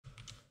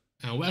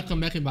And welcome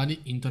back everybody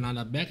into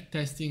another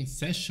backtesting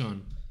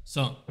session.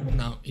 So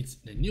now it's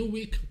the new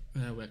week.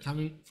 We're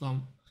starting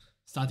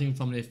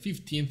from the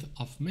 15th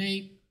of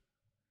May,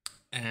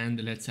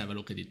 and let's have a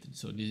look at it.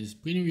 So this is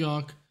pre-New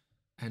York,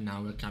 and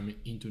now we're coming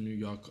into New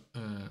York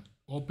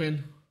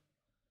open.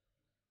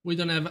 We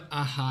don't have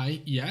a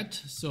high yet,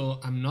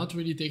 so I'm not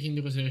really taking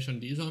into consideration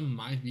this one.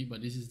 Might be,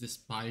 but this is the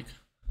spike.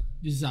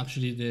 This is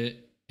actually the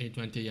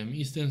 8:20 AM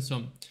Eastern.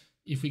 So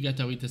if we get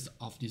a retest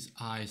of these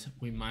highs,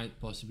 we might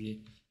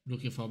possibly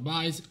looking for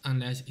buys,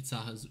 unless it's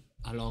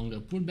a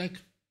longer pullback.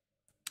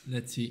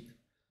 Let's see.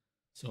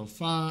 So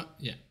far,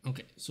 yeah,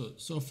 okay.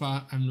 So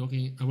far I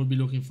will be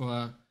looking for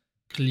a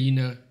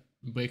cleaner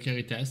breaker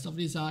retest of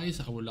these highs.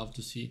 I would love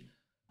to see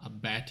a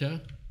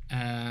better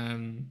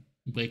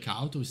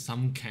breakout with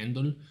some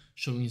candle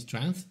showing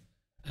strength.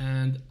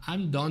 And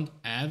I'm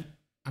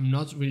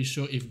not really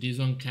sure if this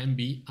one can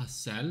be a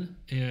sell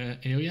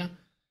area.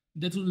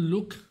 That will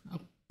look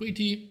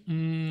pretty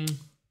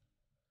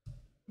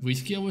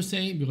risky, I would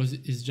say, because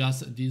it's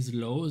just these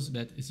lows,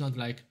 that it's not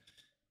like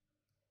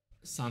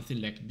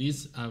something like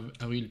this,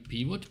 a real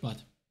pivot,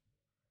 but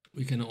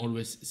we can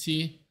always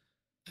see.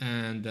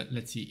 And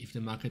let's see if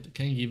the market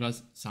can give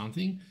us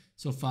something.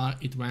 So far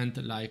it went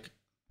like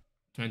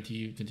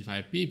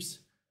 20-25 pips,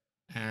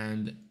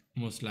 and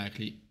most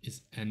likely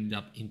it's ended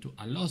up into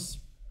a loss.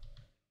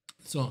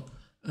 So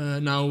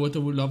now what I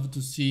would love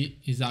to see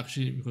is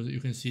actually, because you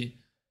can see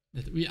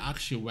that we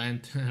actually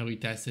went and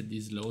retested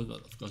these lows,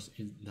 but of course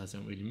it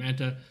doesn't really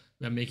matter.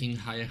 We are making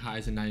higher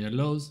highs and higher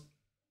lows,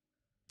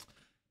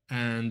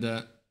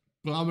 and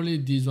probably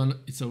this one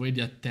is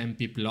already a 10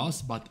 pip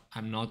loss, but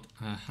I'm not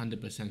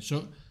 100%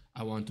 sure.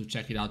 I want to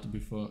check it out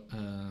before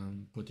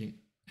putting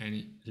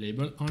any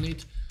label on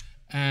it.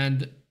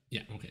 And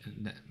yeah, okay,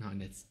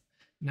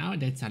 now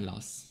that's a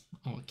loss.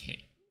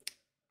 Okay.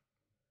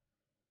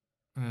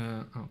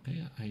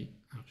 Okay, I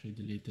actually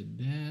deleted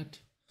that.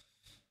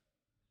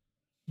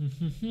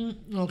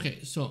 Okay,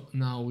 so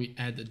now we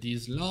add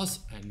this loss,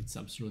 and it's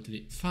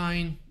absolutely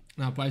fine.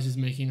 Now price is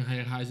making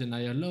higher highs and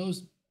higher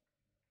lows.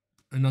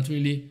 I'm not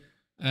really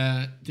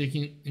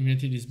taking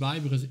immediately this buy,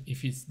 because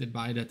if it's the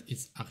buy that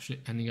it's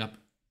actually ending up,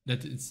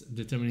 that it's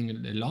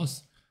determining the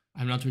loss,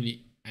 I'm not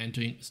really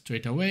entering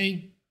straight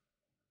away.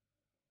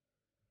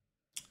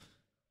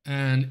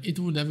 And it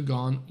would have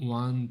gone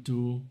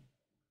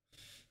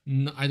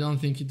no, I don't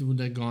think it would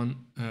have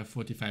gone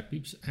 45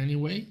 pips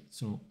anyway,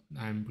 so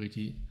I'm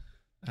pretty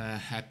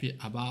happy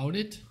about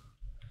it.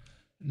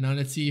 Now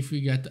let's see if we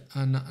get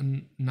a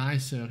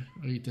nicer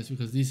retest,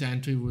 because this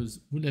entry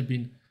would have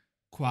been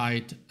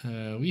quite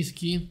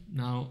risky.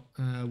 Now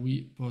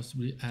we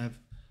possibly have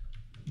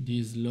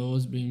these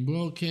lows being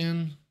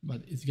broken,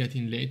 but it's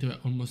getting late. We're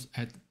almost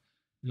at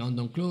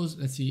London close.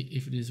 Let's see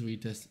if this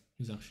retest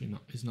is actually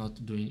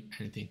not doing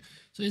anything.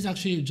 So it's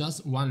actually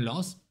just one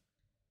loss,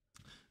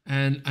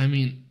 and I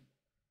mean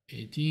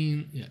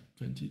 18, yeah,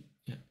 20.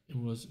 Yeah, it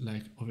was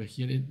like over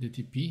here, the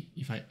TP,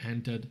 if I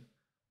entered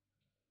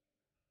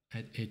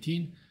at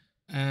 18,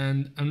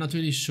 and I'm not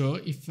really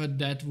sure if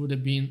that would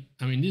have been,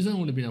 I mean, this one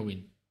would have been a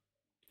win.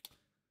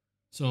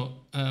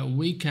 So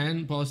we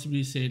can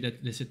possibly say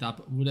that the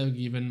setup would have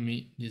given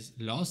me this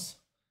loss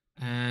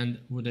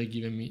and would have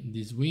given me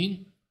this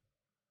win.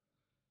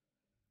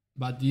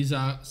 But these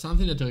are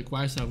something that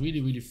requires a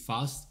really, really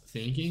fast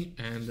thinking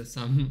and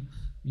some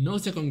no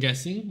second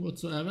guessing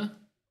whatsoever.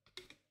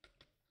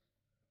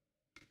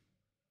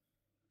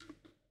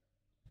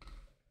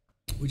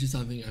 Which is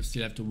something I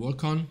still have to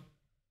work on,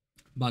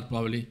 but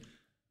probably,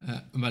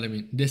 but I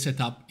mean, the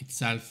setup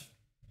itself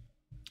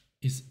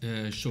is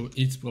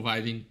it's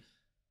providing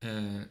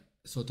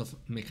sort of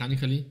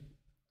mechanically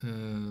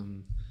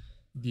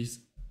these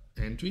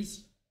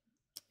entries,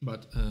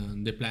 but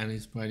the plan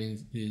is providing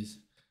these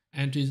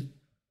entries,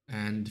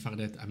 and the fact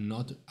that I'm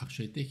not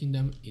actually taking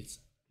them, it's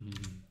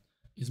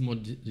more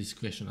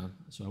discretional.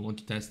 So I want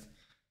to test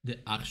the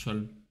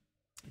actual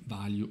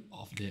value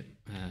of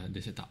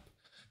the setup.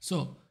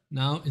 So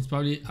now it's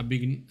probably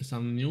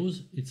some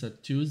news. It's a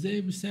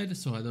Tuesday, we said,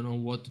 so I don't know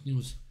what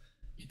news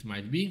it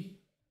might be.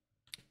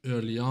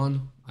 Early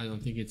on, I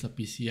don't think it's a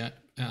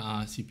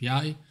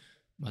CPI,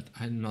 but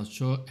I'm not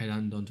sure, and I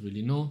don't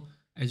really know.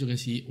 As you can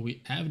see,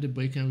 we have the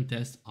break and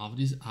retest of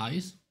these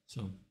highs.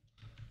 So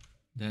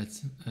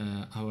that's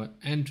our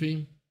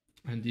entry,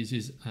 and this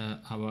is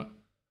our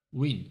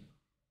win.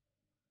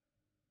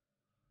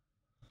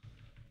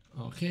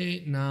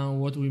 Okay, now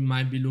what we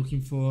might be looking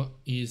for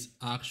is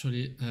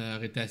actually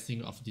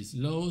retesting of these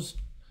lows.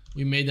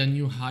 We made a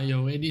new high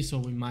already, so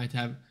we might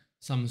have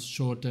some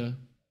shorter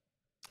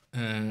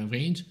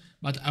range,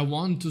 but I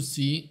want to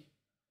see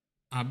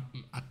a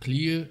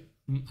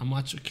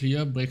much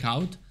clearer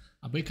breakout,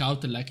 a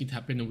breakout like it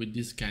happened with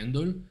this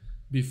candle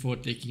before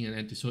taking an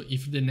entry. So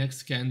if the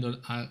next candle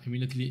are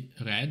immediately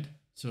red,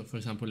 so for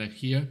example like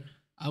here,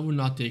 I will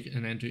not take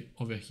an entry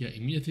over here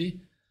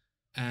immediately,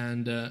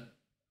 and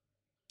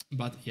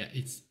but yeah,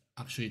 it's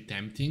actually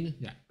tempting.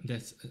 Yeah,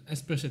 that's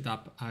as per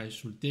setup, I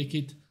should take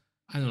it.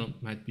 I don't know,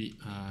 might be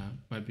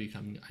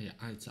coming, yeah,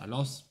 it's a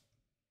loss.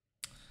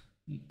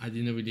 I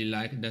didn't really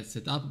like that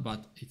setup,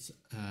 but it's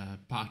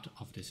part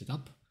of the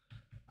setup.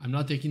 I'm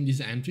not taking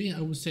this entry,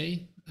 I would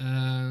say,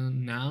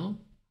 now,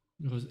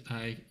 because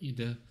I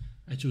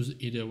choose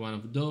either one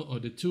of those or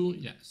the two.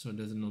 Yeah, so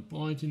there's no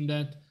point in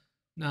that.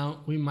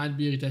 Now we might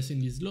be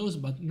retesting these lows,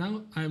 but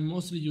now I'm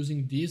mostly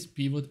using this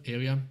pivot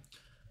area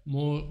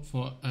more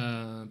for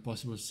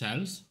possible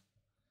sells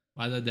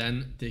rather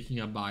than taking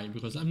a buy,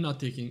 because I'm not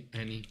taking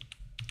any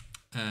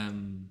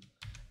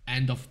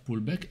end of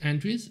pullback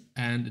entries,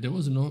 and there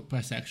was no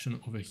price action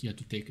over here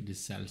to take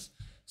these sells.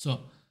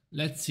 So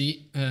let's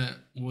see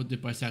what the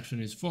price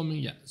action is forming.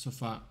 Yeah, so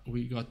far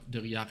we got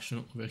the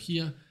reaction over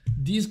here.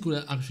 This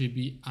could actually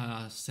be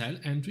a sell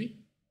entry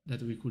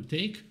that we could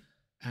take,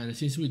 and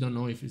since we don't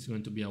know if it's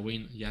going to be a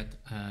win yet,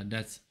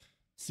 that's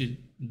still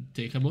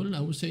takeable, I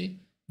would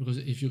say, because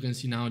if you can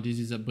see now, this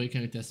is a break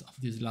and retest of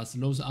these last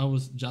lows. I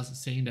was just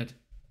saying that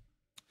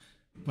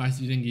price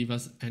didn't give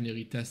us any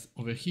retest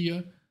over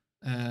here,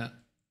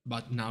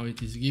 but now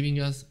it is giving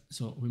us,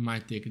 so we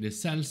might take the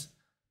sells.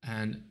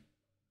 And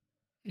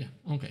yeah,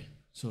 okay,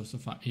 so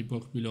far it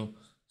broke below,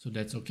 so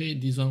that's okay.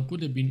 This one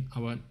could have been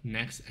our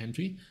next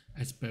entry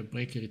as per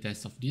break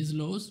retest of these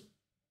lows.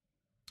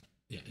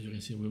 Yeah, as you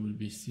can see, we will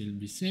still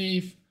be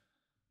safe.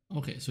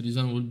 Okay, so this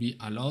one will be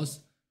a loss,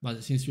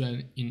 but since we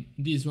are in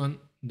this one,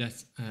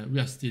 that's we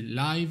are still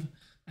live,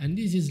 and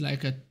this is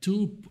like a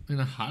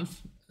 2.5,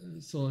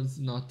 so it's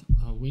not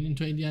a winning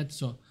trade yet.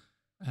 So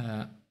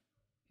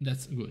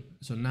that's good.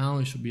 So now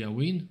it should be a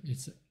win.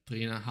 It's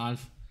 3.5,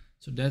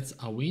 so that's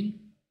a win.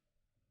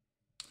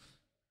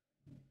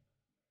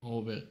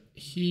 Over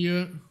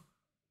here,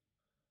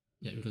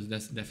 yeah, because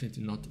that's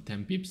definitely not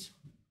 10 pips.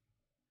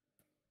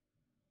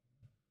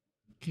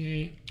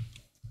 Okay,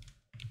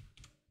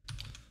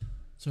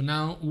 so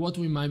now what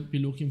we might be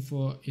looking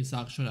for is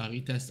actually a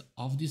retest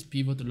of these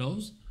pivot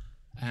lows,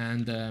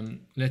 and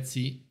let's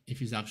see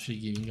if it's actually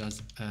giving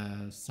us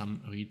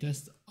some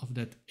retest of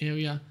that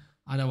area.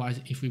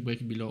 Otherwise, if we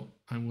break below,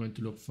 I'm going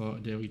to look for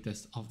the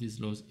retest of these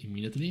lows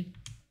immediately.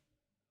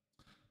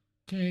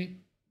 Okay,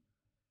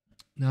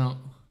 now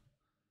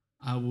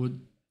I would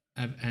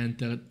have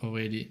entered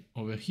already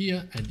over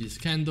here at this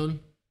candle,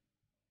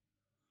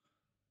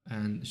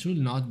 and should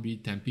not be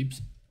 10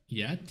 pips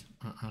yet.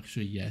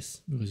 Actually,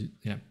 yes, because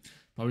yeah,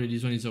 probably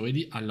this one is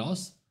already a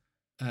loss.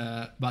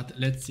 But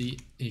let's see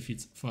if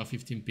it's for a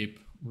 15 pip,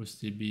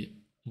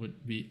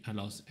 would be a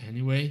loss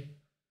anyway.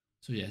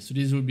 So yeah, so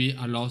this will be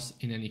a loss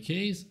in any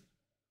case.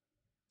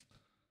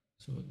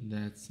 So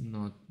that's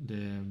not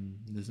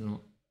there's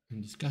no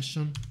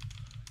discussion.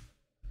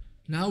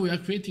 Now we are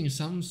creating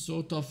some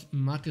sort of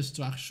market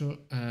structure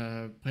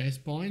price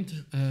point.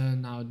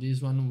 Now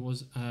this one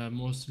was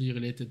mostly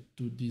related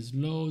to these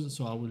lows,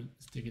 so I will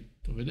stick it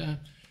over there.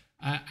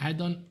 I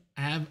don't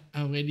have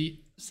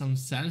already some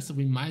sells.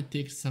 We might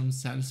take some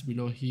sells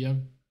below here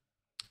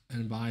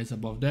and buys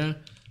above there,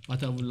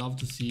 but I would love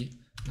to see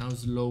now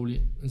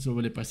slowly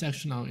price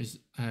action. Now is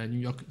New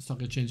York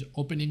Stock Exchange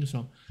opening,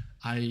 so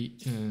I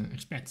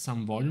expect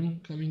some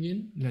volume coming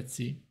in. Let's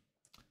see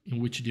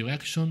in which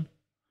direction.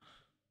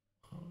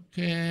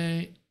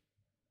 Okay,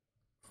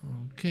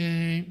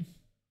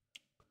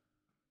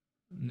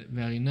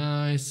 very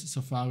nice.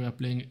 So far we are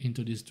playing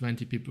into this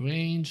 20 pip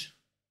range.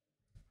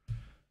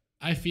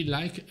 I feel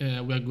like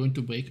we are going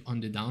to break on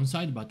the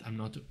downside, but I'm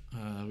not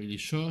really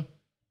sure.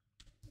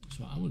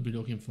 So I will be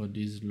looking for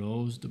these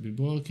lows to be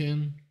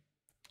broken.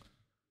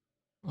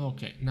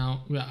 Okay,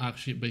 now we are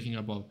actually breaking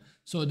above.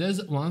 So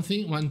there's one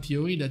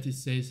theory that it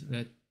says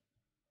that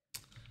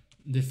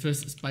the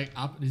first spike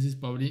up, this is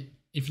probably,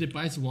 if the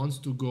price wants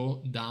to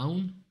go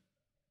down,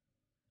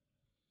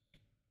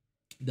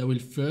 they will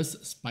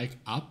first spike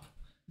up,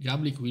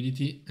 grab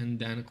liquidity, and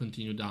then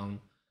continue down.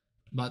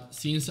 But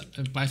since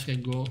the price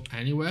can go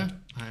anywhere,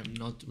 I'm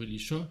not really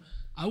sure.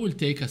 I will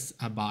take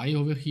a buy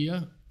over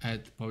here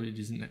at probably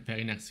this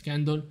very next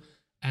candle.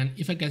 And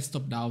if I get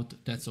stopped out,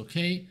 that's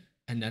okay.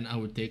 And then I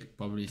will take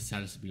probably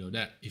sells below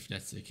that if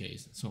that's the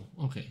case. So,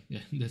 okay,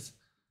 yeah, that's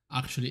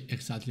actually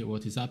exactly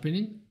what is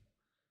happening.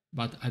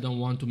 But I don't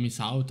want to miss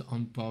out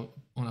on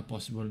a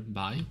possible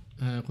buy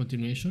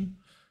continuation.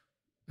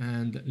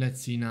 And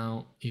let's see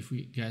now if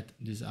we get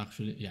this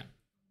actually, yeah,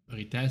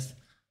 retest.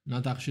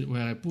 Not actually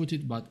where I put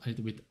it, but a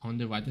little bit on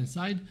the right hand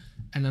side.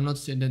 And I'm not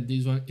saying that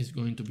this one is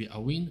going to be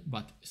a win,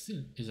 but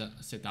still is a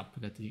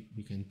setup that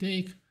we can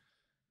take.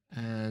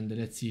 And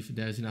let's see if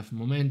there's enough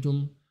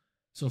momentum.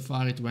 So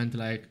far it went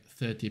like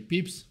 30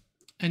 pips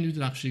and it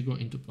will actually go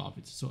into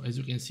profits. So as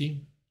you can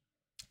see,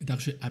 it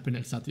actually happened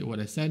exactly what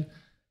I said.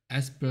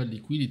 As per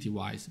liquidity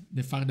wise,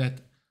 the fact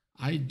that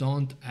I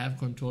don't have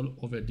control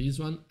over this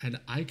one and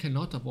I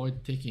cannot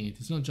avoid taking it.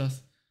 It's not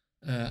just,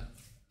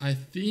 I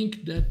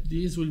think that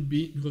this will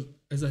be, because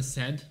as I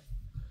said,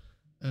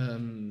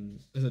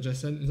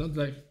 it's not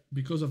like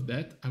because of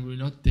that I will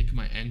not take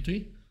my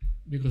entry,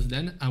 because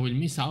then I will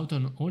miss out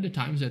on all the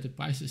times that the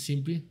price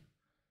simply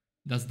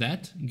does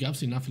that,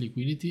 grabs enough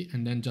liquidity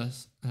and then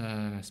just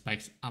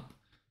spikes up.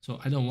 So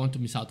I don't want to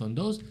miss out on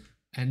those.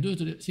 And due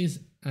to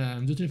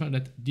the fact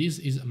that this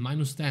is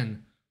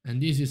 -10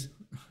 and this is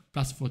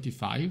plus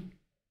 45,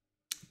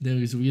 there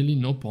is really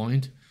no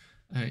point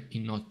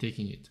in not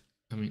taking it.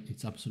 I mean,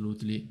 it's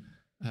absolutely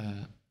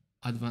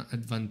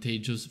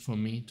advantageous for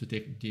me to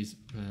take this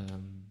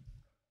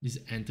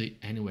entry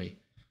anyway.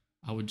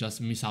 I would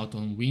just miss out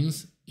on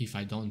wins if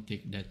I don't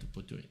take that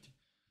opportunity.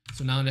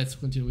 So now let's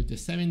continue with the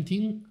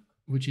 17th,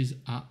 which is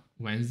a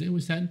Wednesday,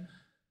 we said.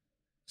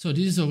 So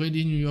this is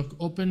already New York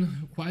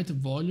Open, quite a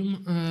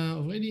volume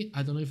already.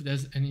 I don't know if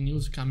there's any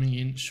news coming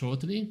in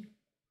shortly.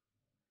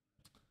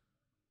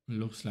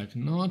 Looks like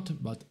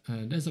not, but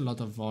there's a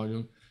lot of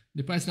volume.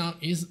 The price now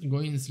is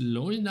going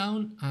slowly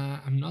down.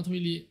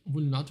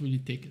 Will not really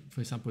take,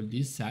 for example,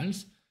 these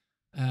sells,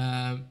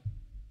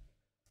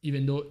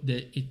 even though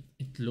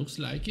it looks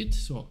like it.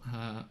 So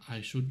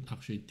I should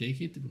actually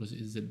take it because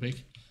it's a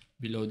break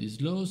below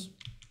these lows.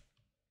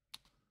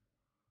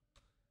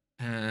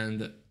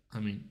 And I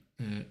mean,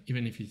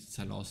 even if it's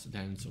a loss,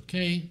 then it's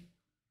okay.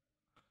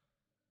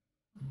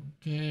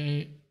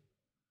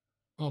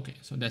 Okay,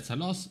 so that's a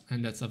loss,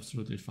 and that's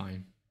absolutely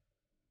fine.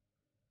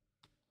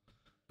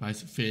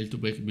 Price failed to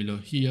break below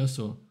here,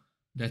 so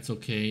that's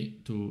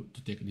okay to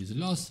take this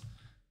loss.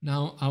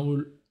 Now I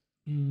will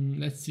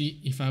let's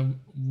see if I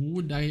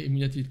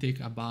immediately take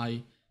a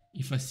buy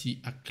if I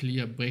see a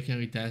clear break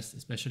and retest,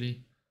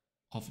 especially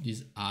of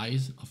these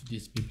highs of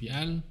this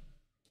BPL.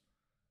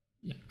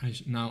 Yeah,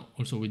 now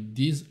also with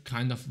this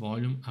kind of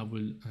volume, I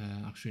will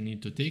actually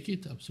need to take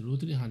it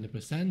absolutely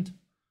 100%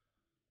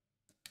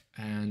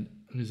 and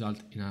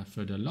result in a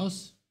further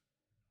loss.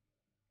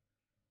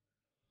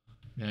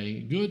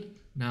 Very good.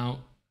 Now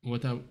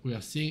what we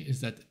are seeing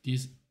is that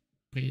this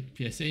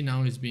PSA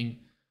now is being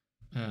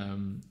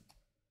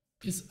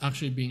is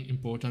actually being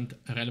important,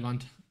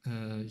 relevant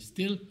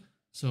still.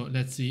 So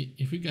let's see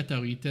if we get a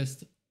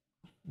retest,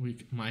 we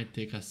might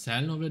take a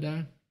sell over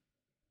there.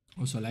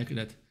 Also like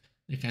that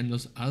the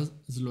candles are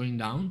slowing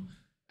down.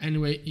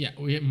 Anyway, yeah,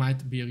 we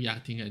might be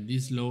reacting at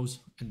these lows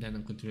and then a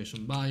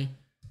continuation buy.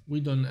 We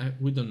don't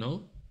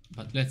know,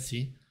 but let's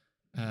see.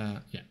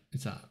 Yeah,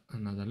 it's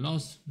another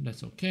loss.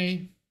 That's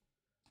okay.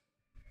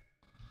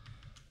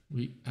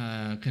 We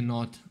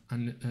cannot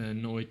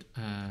know it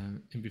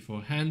in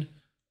beforehand.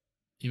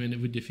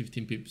 Even with the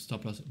 15 pip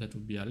stop loss, that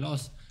would be a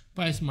loss.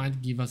 Price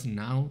might give us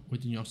now,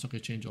 with the New York Stock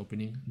Exchange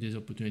opening, this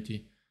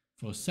opportunity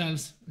for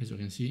sells. As you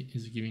can see,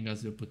 is giving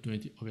us the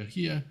opportunity over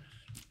here.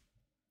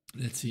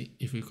 Let's see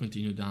if we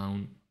continue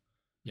down.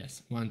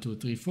 Yes, 1, 2,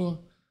 3, 4.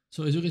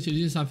 So as you can see,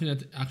 this is something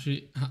that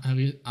actually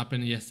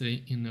happened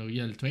yesterday in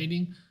real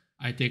trading.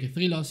 I take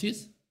 3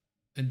 losses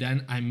and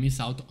then I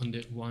miss out on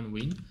the 1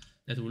 win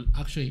that will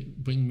actually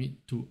bring me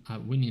to a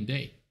winning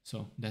day.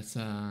 So that's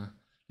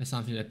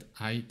something that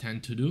I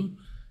tend to do.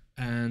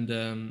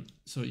 And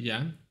so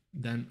yeah,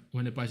 then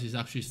when the price is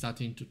actually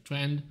starting to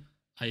trend,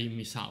 I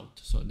miss out.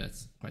 So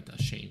that's quite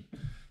a shame.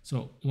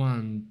 So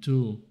 1,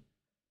 2,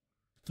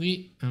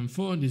 3, and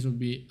 4. This will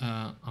be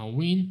a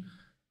win.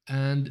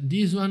 And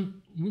this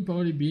one will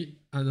probably be,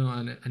 I don't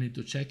know, I need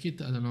to check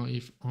it. I don't know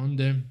if on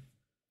the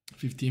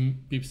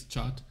 15 pips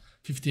chart,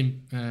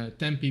 10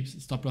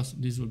 pips stop loss,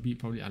 this will be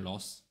probably a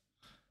loss,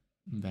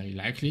 very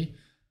likely.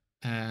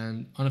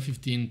 And on a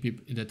 15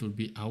 pip, that will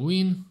be a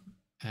win.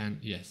 And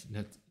yes,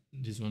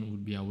 this one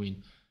would be a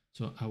win.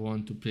 So I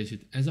want to place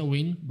it as a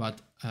win,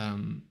 but I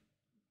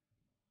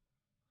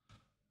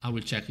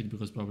will check it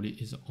because probably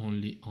it's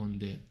only on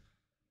the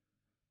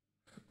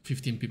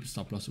 15 pip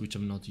stop loss, which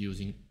I'm not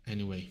using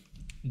anyway.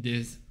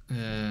 This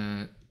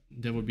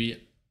there will be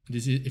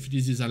if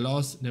this is a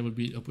loss, there will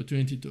be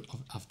opportunity to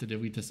after the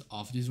retest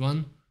of this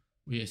one.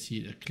 We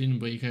see a clean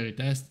breaker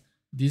retest.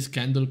 This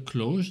candle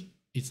closed.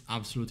 It's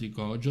absolutely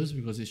gorgeous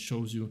because it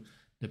shows you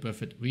the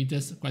perfect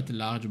retest, quite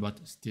large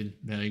but still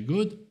very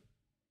good.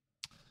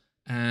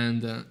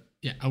 And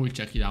yeah, I will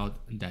check it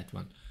out, that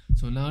one.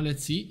 So now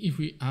let's see if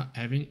we are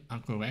having a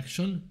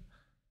correction.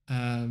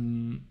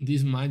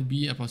 This might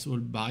be a possible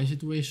buy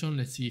situation.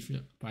 Let's see if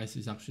the price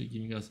is actually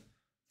giving us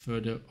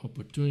further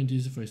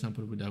opportunities, for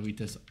example with a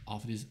retest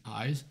of these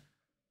highs.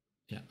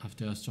 Yeah,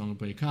 after a strong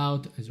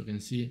breakout, as you can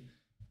see,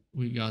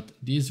 we got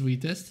this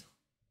retest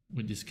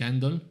with this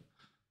candle,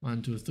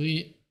 1, 2,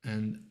 3,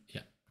 and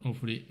yeah,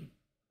 hopefully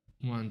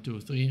 1,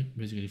 2, 3,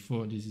 basically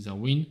 4. This is a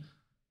win,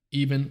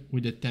 even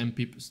with the 10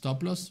 pip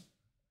stop loss.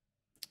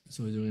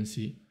 So as you can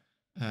see,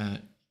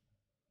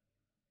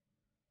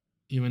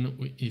 even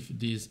if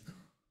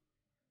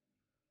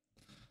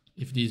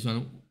this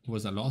one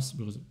was a loss,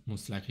 because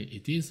most likely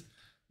it is,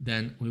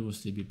 then we will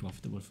still be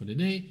profitable for the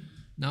day.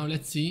 Now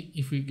let's see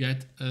if we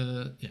get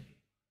yeah,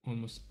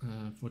 almost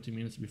 40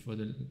 minutes before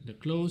the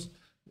close.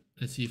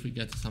 Let's see if we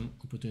get some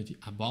opportunity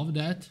above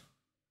that.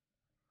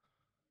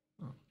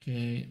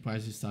 Okay,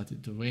 prices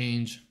started to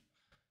range,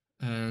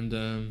 and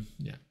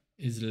yeah,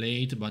 it's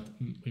late, but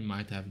we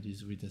might have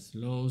these retest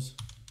lows.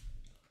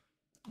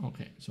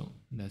 Okay, so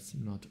that's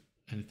not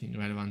anything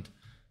relevant.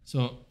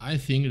 So I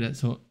think that,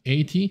 so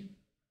 80,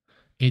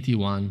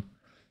 81.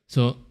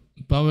 So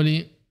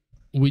probably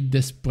with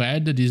the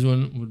spread, this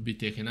one would be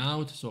taken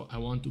out. So I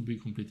want to be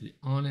completely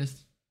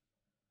honest.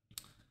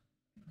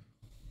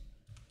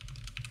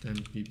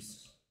 10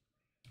 pips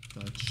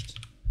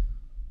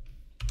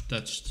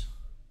touched.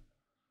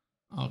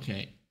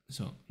 Okay,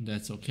 so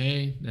that's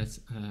okay. That's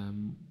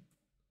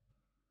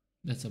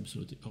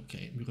absolutely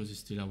okay because it's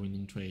still a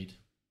winning trade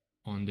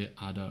on the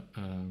other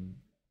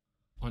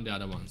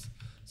ones.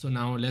 So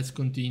now let's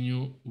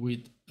continue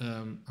with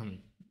I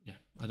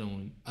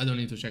don't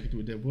need to check it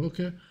with the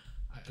broker.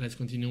 Let's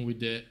continue with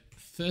the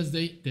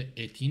Thursday, the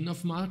 18th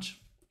of March,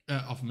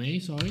 of May,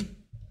 sorry.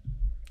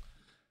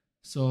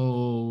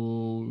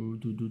 So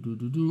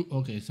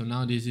okay, so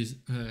now this is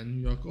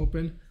New York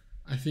Open.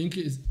 I think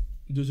it's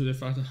due to the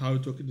fact of how I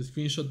took the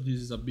screenshot.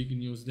 This is a big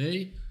news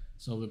day,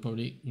 so we're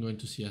probably going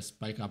to see a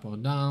spike up or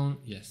down.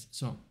 Yes,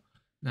 so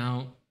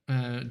now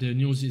the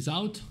news is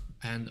out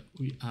and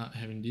we are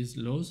having these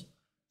lows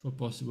for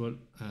possible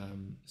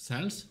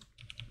sells.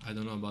 I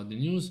don't know about the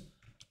news.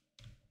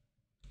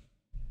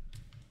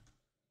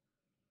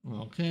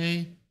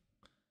 Okay,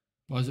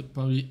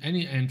 probably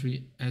any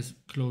entry as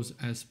close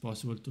as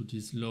possible to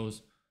these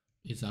lows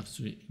is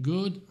actually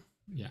good.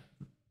 Yeah,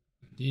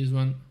 this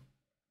one,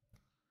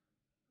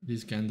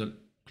 this candle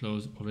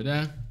close over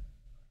there.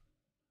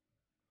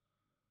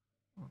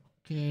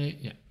 Okay,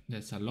 yeah,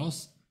 that's a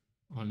loss.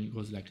 Only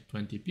goes like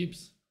 20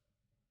 pips.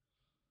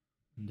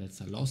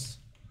 That's a loss.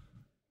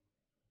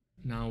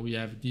 Now we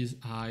have these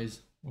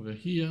highs over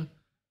here.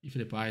 If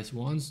the price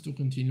wants to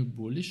continue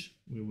bullish,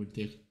 we will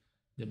take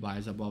the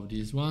buys above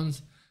these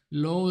ones.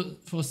 Low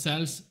for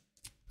sells,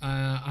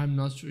 I'm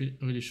not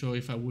really sure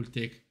if I will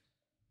take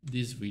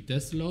these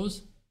retest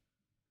lows.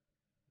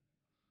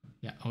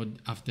 Yeah, or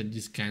after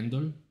this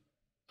candle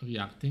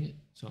reacting.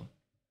 So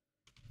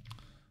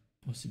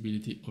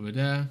possibility over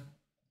there.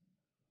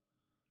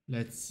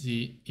 Let's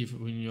see if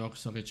New York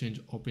Stock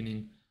Exchange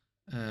opening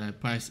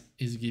price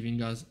is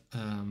giving us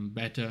a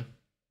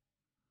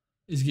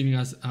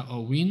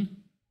win.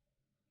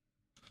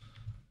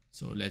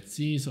 So let's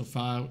see. So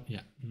far,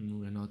 yeah,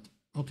 we're not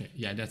okay.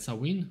 Yeah, that's a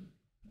win.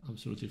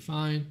 Absolutely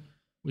fine.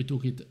 We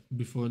took it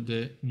before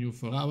the new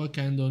 4-hour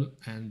candle,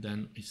 and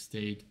then we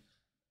stayed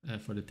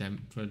for the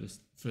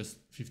first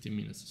 15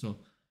 minutes. So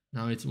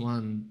now it's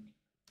one.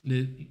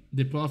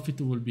 The profit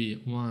will be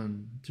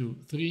 1, 2,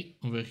 3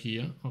 over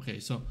here. Okay,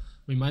 so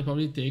we might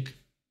probably take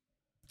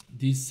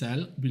this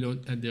sell below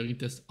at the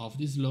retest of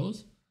these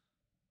lows,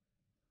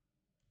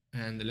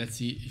 and let's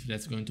see if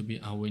that's going to be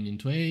a winning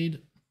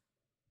trade.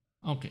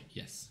 Okay,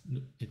 yes,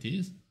 it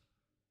is.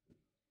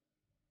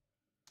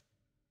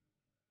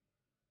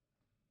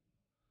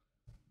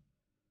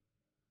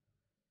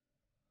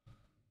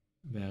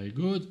 Very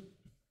good.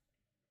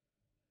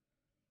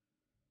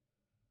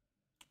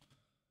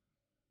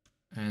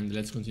 And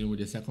let's continue with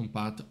the second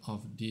part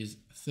of this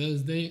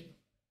Thursday.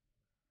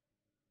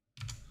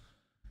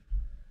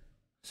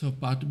 So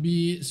part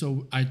B,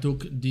 so I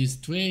took this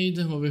trade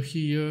over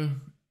here,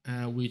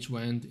 which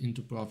went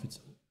into profits.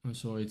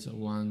 So it's a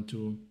 1,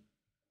 2,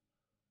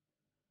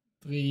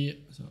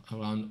 3, so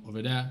around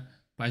over there.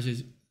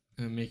 Prices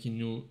making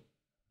new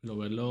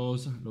lower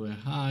lows, lower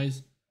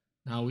highs.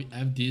 Now we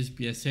have this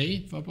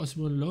PSA for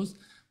possible lows.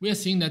 We are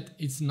seeing that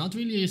it's not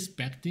really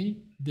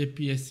respecting the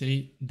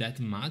PSA that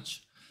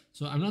much.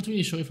 So I'm not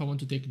really sure if I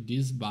want to take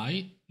this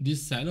buy,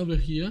 this sell over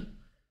here,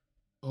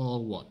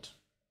 or what.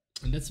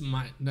 And that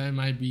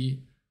might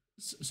be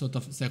sort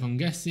of second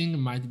guessing,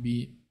 might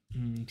be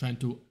trying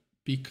to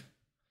pick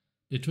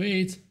the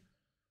trades,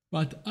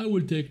 but I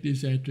will take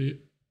this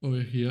entry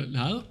over here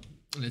now.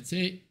 Let's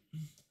say,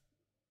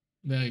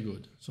 very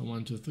good. So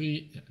 1, 2,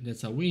 3, yeah,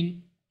 that's a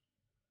win.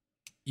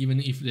 Even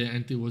if the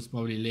entry was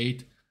probably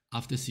late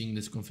after seeing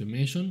this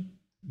confirmation,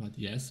 but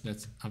yes,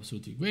 that's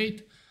absolutely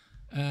great.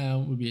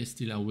 Will be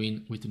still a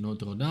win with no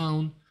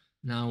drawdown.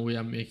 Now we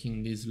are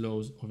making these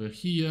lows over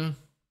here.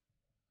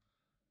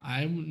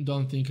 I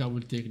don't think I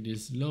will take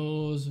these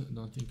lows. I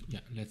don't think,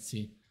 yeah, let's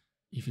see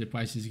if the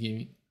price is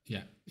giving,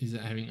 yeah, is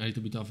having a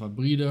little bit of a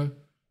breather.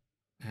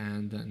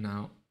 And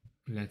now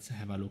let's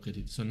have a look at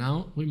it. So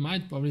now we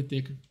might probably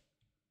take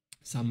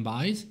some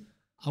buys.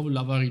 I would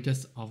love a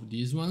retest of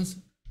these ones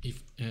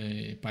if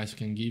price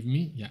can give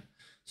me, yeah.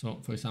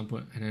 So for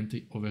example, an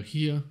entry over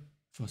here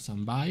for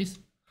some buys,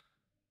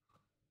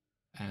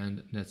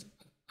 and that's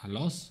a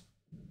loss.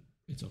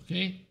 It's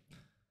okay.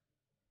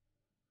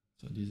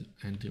 So this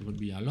entry would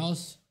be a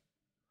loss.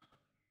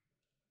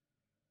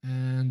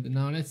 And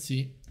now let's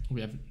see, we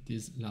have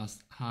these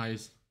last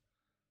highs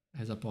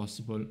as a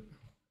possible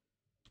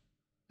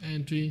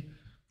entry.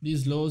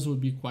 These lows would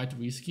be quite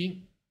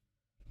risky,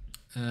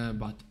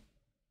 but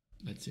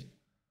let's see.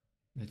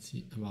 Let's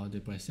see about the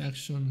price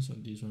action. So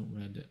this one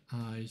were the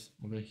highs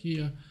over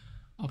here.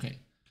 Okay,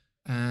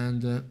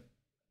 and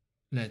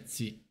let's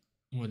see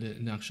what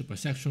the actual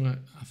price action were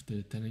after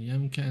the 10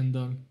 AM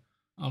candle.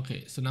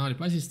 Okay, so now the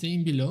price is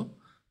staying below.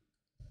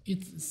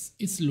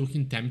 It's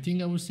looking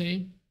tempting, I would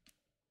say.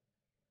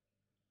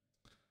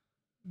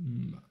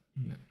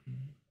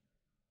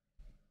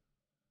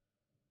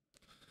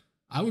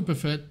 I would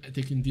prefer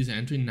taking this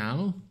entry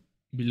now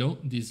below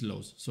these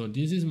lows. So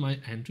this is my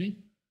entry.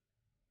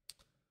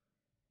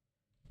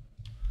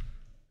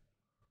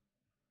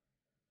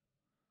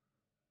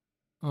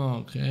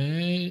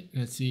 Okay,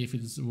 let's see if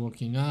it's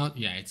working out.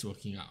 Yeah, it's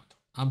working out.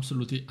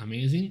 Absolutely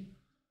amazing.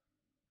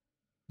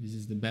 This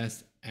is the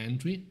best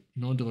entry.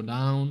 No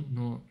drawdown,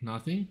 no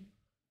nothing.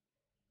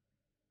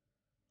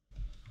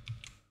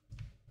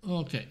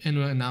 Okay, and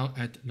we're now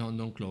at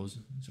London close.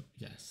 So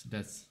yes,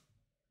 that's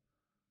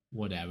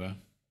whatever.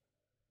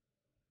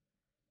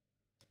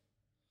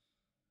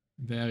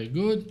 Very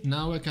good.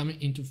 Now we're coming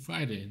into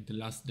Friday, the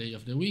last day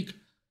of the week.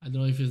 I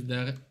don't know if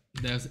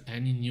there's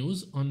any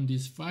news on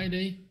this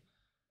Friday.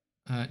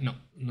 No,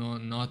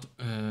 not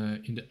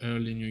in the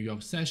early New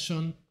York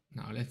session.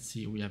 Now let's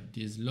see. We have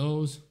these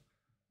lows,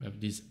 we have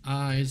these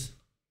highs.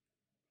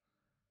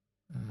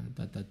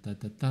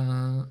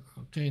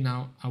 Okay,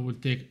 now I will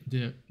take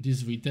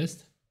this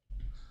retest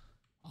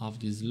of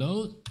this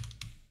low,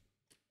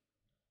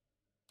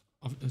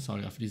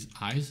 of these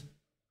highs,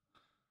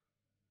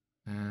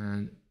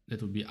 and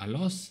that will be a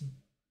loss.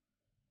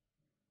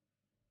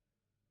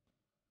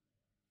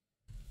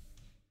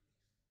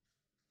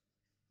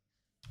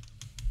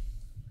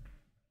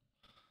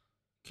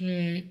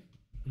 Okay,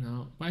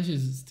 now price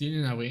is still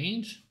in a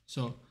range,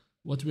 so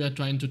what we are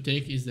trying to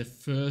take is the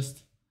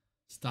first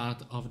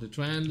start of the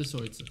trend, so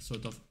it's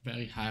sort of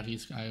very high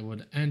risk, high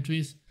reward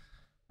entries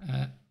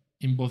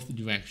in both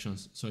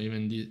directions. So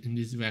even in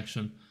this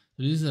direction,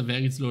 so this is a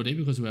very slow day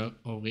because we are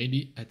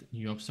already at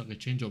New York Stock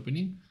Exchange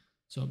opening.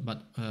 So,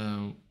 but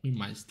we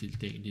might still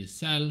take this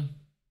sell.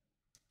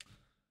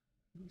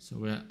 So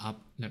we're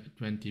up like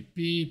 20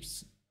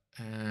 pips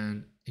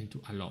and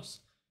into a loss.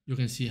 You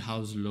can see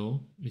how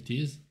slow it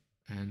is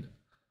and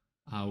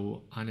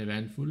how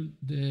uneventful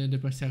the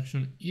price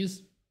action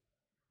is.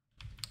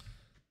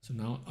 So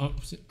now I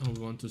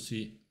want to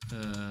see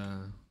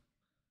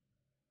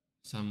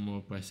some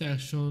more price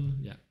action.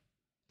 Yeah.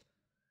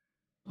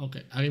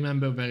 Okay, I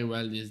remember very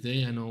well this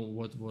day. I know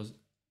what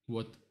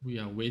we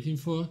are waiting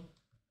for,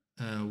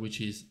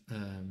 which is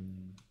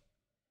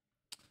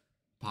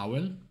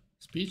Powell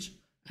speech,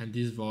 and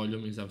this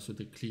volume is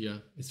absolutely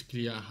clear. It's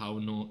clear how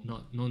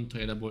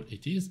non-tradable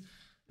it is.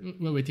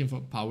 We're waiting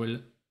for Powell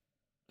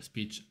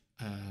speech,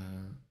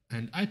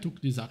 and I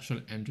took this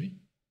actual entry.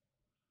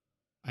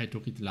 I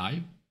took it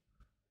live,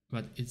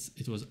 but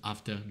it was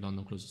after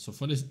London close. So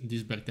for this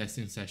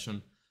backtesting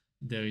session,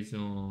 there is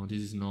no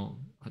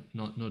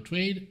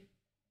trade,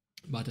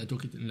 but I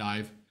took it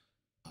live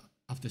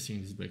after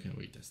seeing this break and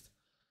retest.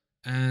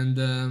 And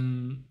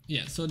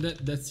yeah, so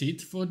that's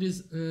it for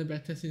this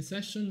backtesting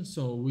session.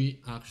 So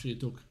we actually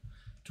took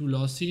 3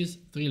 losses,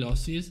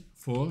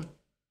 4,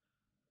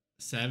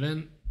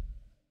 7,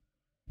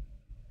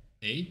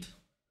 8,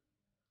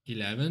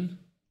 11,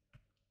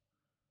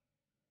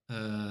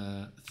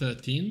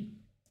 13.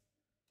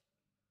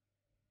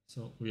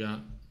 So we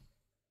are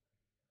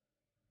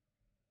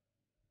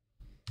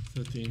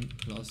 13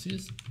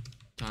 losses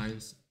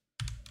times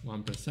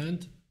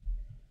 1%,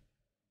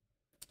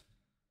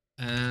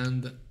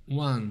 and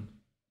 1,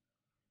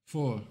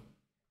 4,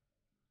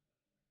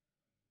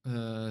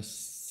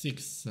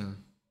 6,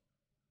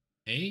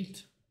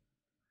 8,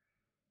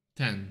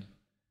 10.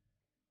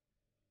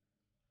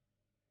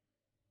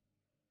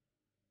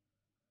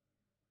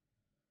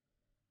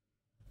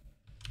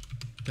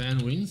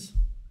 10 wins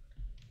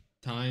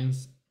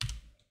times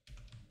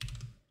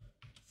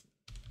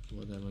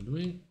what am I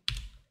doing?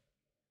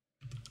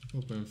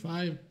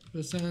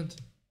 4.5%.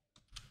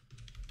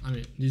 I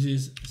mean, this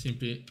is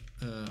simply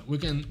we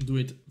can do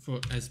it for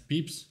as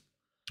pips.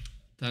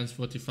 Times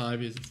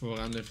 45 is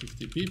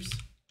 450 pips,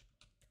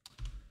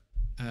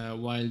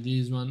 while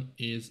this one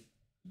is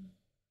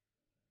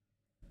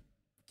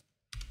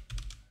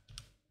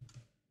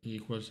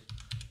equals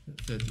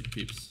 30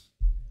 pips.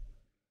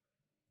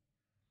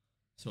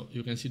 So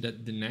you can see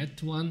that the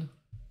net one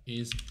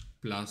is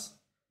plus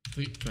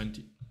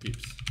 320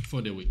 pips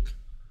for the week.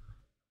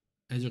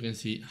 As you can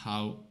see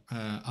how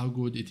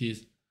good it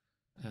is,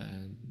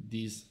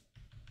 this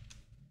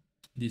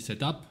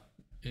setup,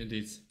 and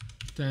it's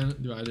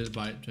 10 divided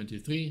by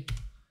 23.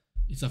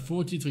 It's a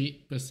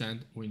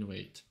 43% win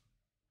rate.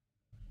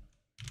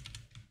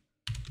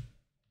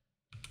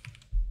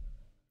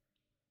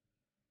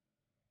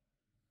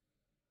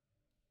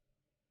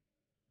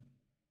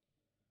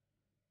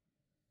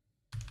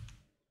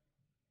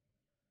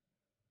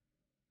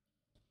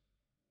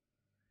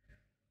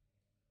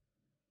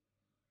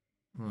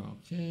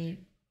 Okay,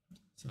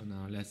 so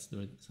now let's do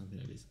it something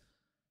like this.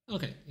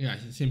 Okay,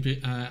 guys,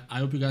 simply I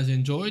hope you guys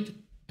enjoyed,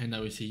 and I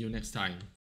will see you next time.